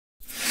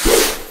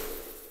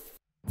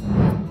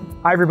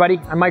Hi everybody,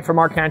 I'm Mike from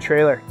Arcan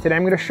Trailer. Today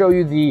I'm going to show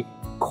you the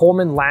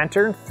Coleman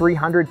Lantern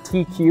 300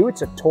 TQ.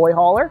 It's a toy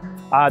hauler.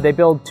 They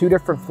build two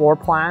different floor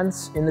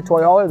plans in the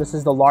toy hauler. This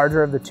is the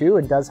larger of the two.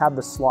 It does have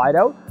the slide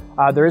out.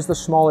 There is the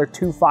smaller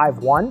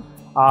 251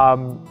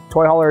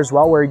 toy hauler as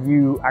well, where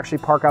you actually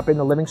park up in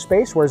the living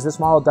space, whereas this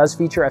model does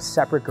feature a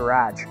separate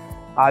garage.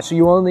 So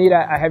you will need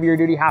a heavier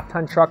duty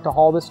half-ton truck to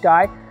haul this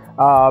guy,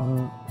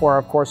 or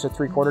of course a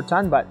 3/4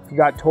 ton, but if you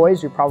got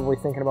toys, you're probably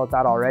thinking about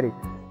that already.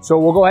 So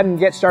we'll go ahead and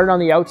get started on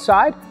the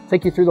outside,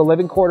 take you through the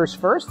living quarters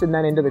first and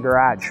then into the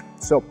garage.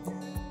 So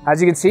as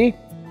you can see,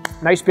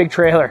 nice big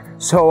trailer.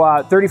 So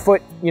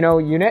 30-foot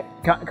unit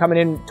coming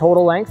in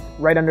total length,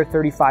 right under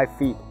 35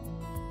 feet.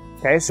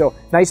 Okay, so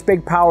nice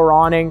big power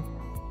awning.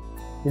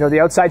 The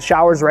outside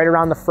shower's right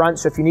around the front,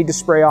 so if you need to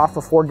spray off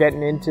before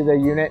getting into the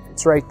unit,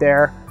 it's right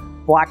there.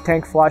 Black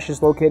tank flush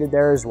is located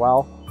there as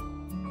well.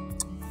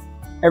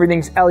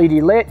 Everything's LED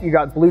lit. You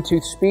got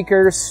Bluetooth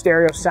speakers,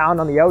 stereo sound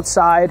on the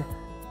outside.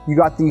 You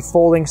got the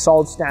folding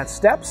solid stance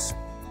steps.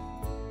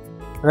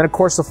 And then of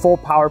course the full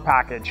power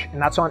package.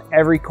 And that's on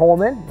every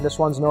Coleman. This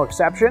one's no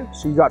exception.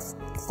 So you got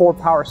 4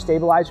 power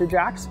stabilizer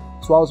jacks,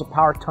 as well as a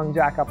power tongue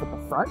jack up at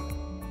the front.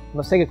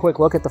 Let's take a quick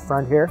look at the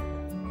front here.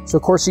 So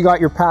of course you got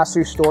your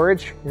pass-through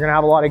storage. You're gonna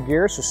have a lot of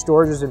gear, so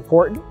storage is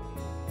important.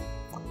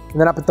 And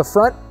then up at the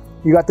front,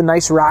 you got the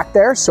nice rack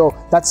there. So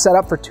that's set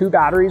up for 2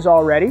 batteries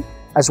already,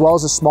 as well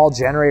as a small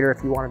generator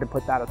if you wanted to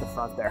put that at the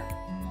front there.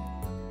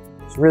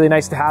 It's really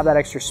nice to have that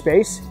extra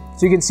space.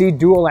 So you can see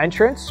dual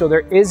entrance. So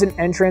there is an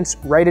entrance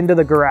right into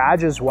the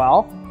garage as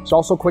well. It's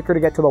also quicker to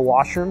get to the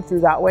washroom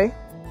through that way.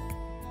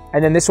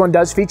 And then this one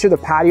does feature the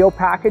patio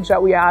package that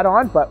we add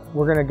on, but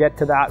we're gonna get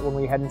to that when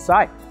we head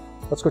inside.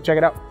 Let's go check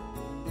it out.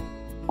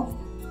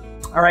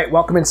 All right,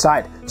 welcome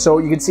inside. So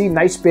you can see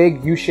nice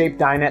big U-shaped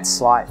dinette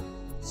slide.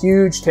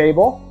 Huge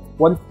table.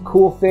 One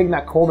cool thing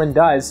that Coleman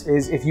does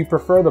is if you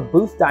prefer the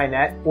booth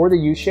dinette or the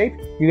U-shape,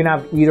 you can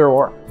have either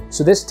or.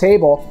 So this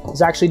table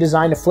is actually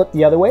designed to flip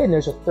the other way, and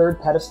there's a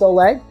 3rd pedestal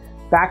leg.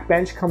 Back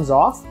bench comes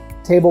off,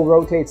 table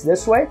rotates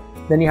this way,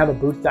 then you have a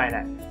booth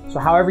dinette. So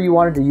however you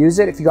wanted to use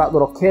it, if you got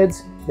little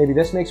kids, maybe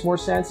this makes more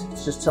sense. If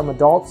it's just some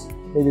adults,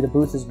 maybe the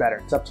booth is better.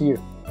 It's up to you.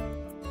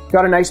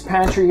 Got a nice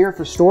pantry here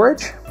for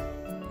storage.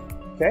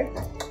 Okay.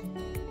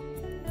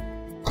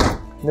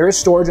 There is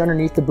storage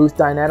underneath the booth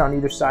dinette on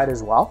either side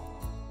as well.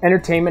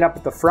 Entertainment up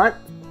at the front.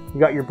 You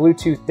got your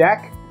Bluetooth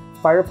deck,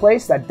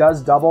 fireplace that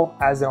does double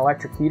as an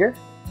electric heater.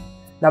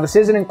 Now this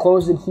is an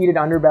enclosed and heated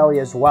underbelly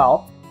as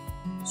well.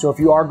 So if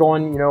you are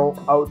going,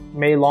 out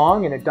May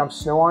long and it dumps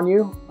snow on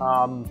you,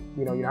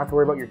 you don't have to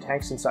worry about your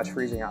tanks and such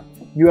freezing up.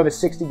 You have a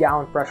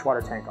 60-gallon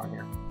freshwater tank on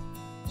here.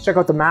 Let's check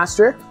out the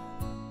master.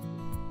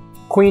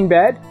 Queen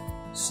bed,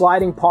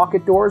 sliding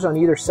pocket doors on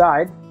either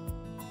side.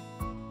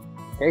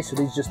 Okay, so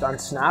these just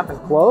unsnap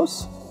and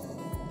close.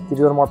 Gives you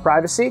a little more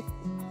privacy.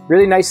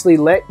 Really nicely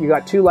lit. You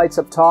got 2 lights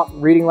up top,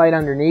 reading light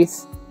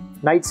underneath,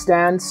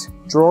 nightstands,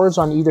 drawers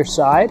on either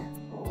side,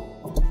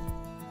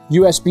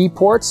 USB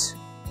ports,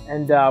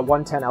 and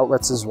 110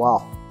 outlets as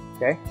well.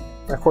 Okay,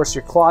 and of course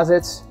your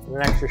closets and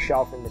an extra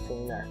shelf in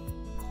between there.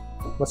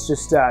 Let's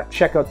just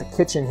check out the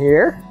kitchen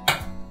here.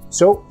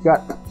 So you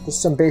got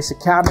just some basic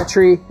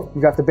cabinetry.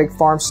 You got the big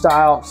farm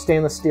style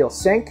stainless steel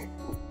sink,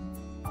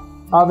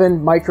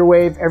 oven,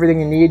 microwave, everything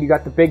you need. You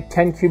got the big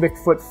 10 cubic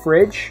foot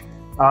fridge.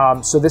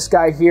 So this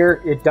guy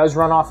here, it does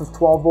run off of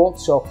 12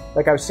 volts. So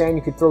like I was saying,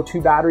 you could throw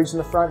 2 batteries in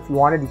the front if you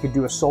wanted. You could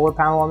do a solar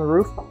panel on the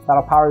roof.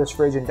 That'll power this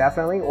fridge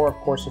indefinitely. Or of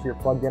course, if you're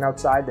plugged in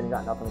outside, then you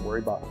got nothing to worry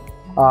about.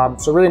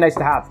 So really nice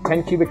to have.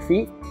 10 cubic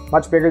feet,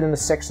 much bigger than the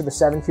 6 or the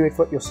 7 cubic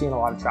foot you'll see in a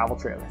lot of travel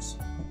trailers.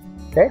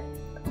 Okay,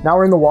 now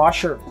we're in the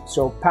washroom.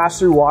 So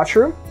pass-through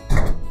washroom,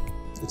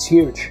 it's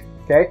huge.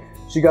 Okay,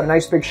 so you got a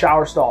nice big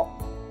shower stall,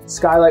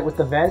 skylight with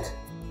the vent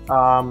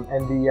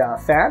and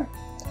the fan,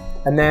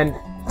 and then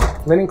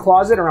linen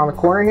closet around the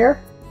corner here,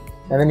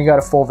 and then you got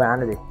a full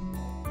vanity.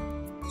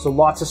 So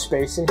lots of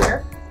space in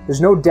here.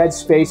 There's no dead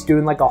space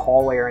doing like a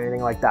hallway or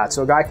anything like that.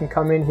 So a guy can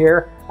come in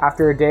here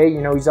after a day,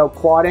 he's out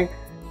quadding,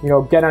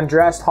 get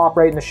undressed, hop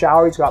right in the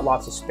shower. He's got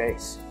lots of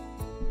space.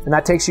 And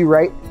that takes you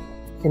right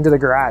into the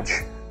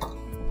garage.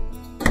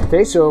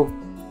 Okay, so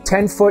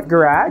 10-foot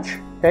garage.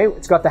 Okay,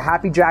 it's got the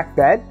Happy Jack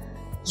bed.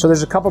 So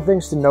there's a couple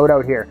things to note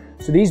out here.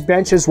 So these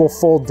benches will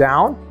fold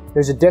down.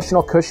 There's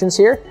additional cushions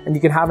here, and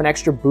you can have an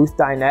extra booth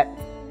dinette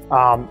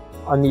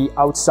on the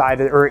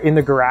outside or in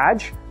the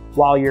garage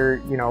while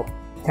your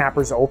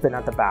camper's open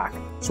at the back.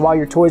 So while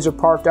your toys are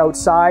parked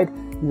outside,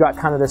 you got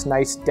kind of this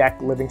nice deck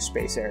living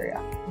space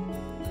area.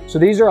 So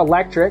these are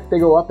electric. They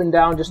go up and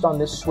down just on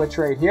this switch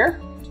right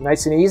here. It's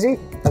nice and easy.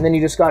 And then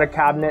you just got a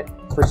cabinet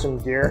for some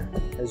gear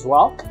as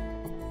well.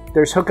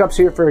 There's hookups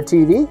here for a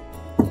TV.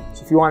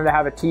 So if you wanted to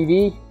have a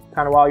TV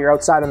kind of while you're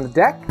outside on the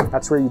deck,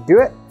 that's where you do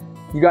it.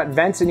 You got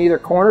vents in either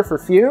corner for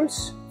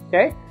fumes,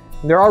 okay?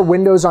 And there are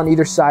windows on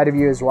either side of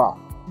you as well.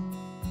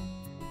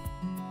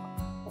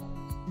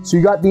 So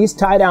you got these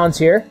tie downs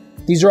here.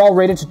 These are all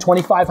rated to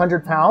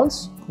 2,500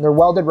 pounds. And they're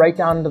welded right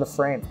down into the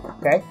frame,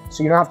 okay?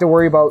 So you don't have to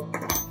worry about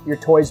your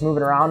toys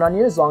moving around on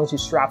you as long as you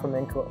strap them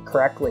in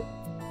correctly.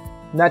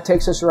 And that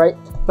takes us right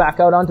back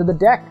out onto the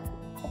deck.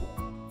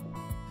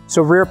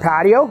 So rear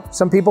patio,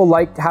 some people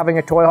like having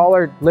a toy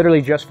hauler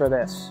literally just for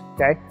this,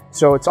 okay?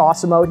 So it's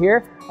awesome out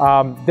here.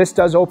 This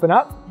does open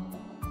up.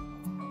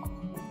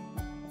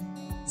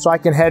 So I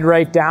can head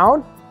right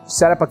down,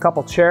 set up a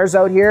couple chairs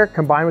out here,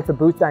 combined with the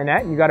booth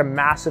dinette, you got a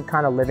massive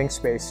kind of living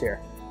space here.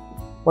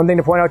 One thing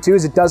to point out too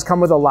is it does come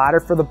with a ladder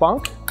for the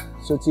bunk,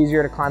 so it's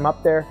easier to climb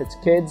up there if it's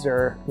kids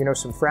or, you know,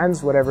 some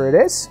friends, whatever it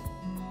is.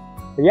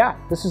 But yeah,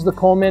 this is the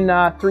Coleman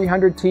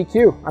 300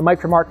 TQ. I'm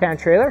Mike from Arcan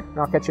Trailer, and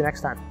I'll catch you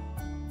next time.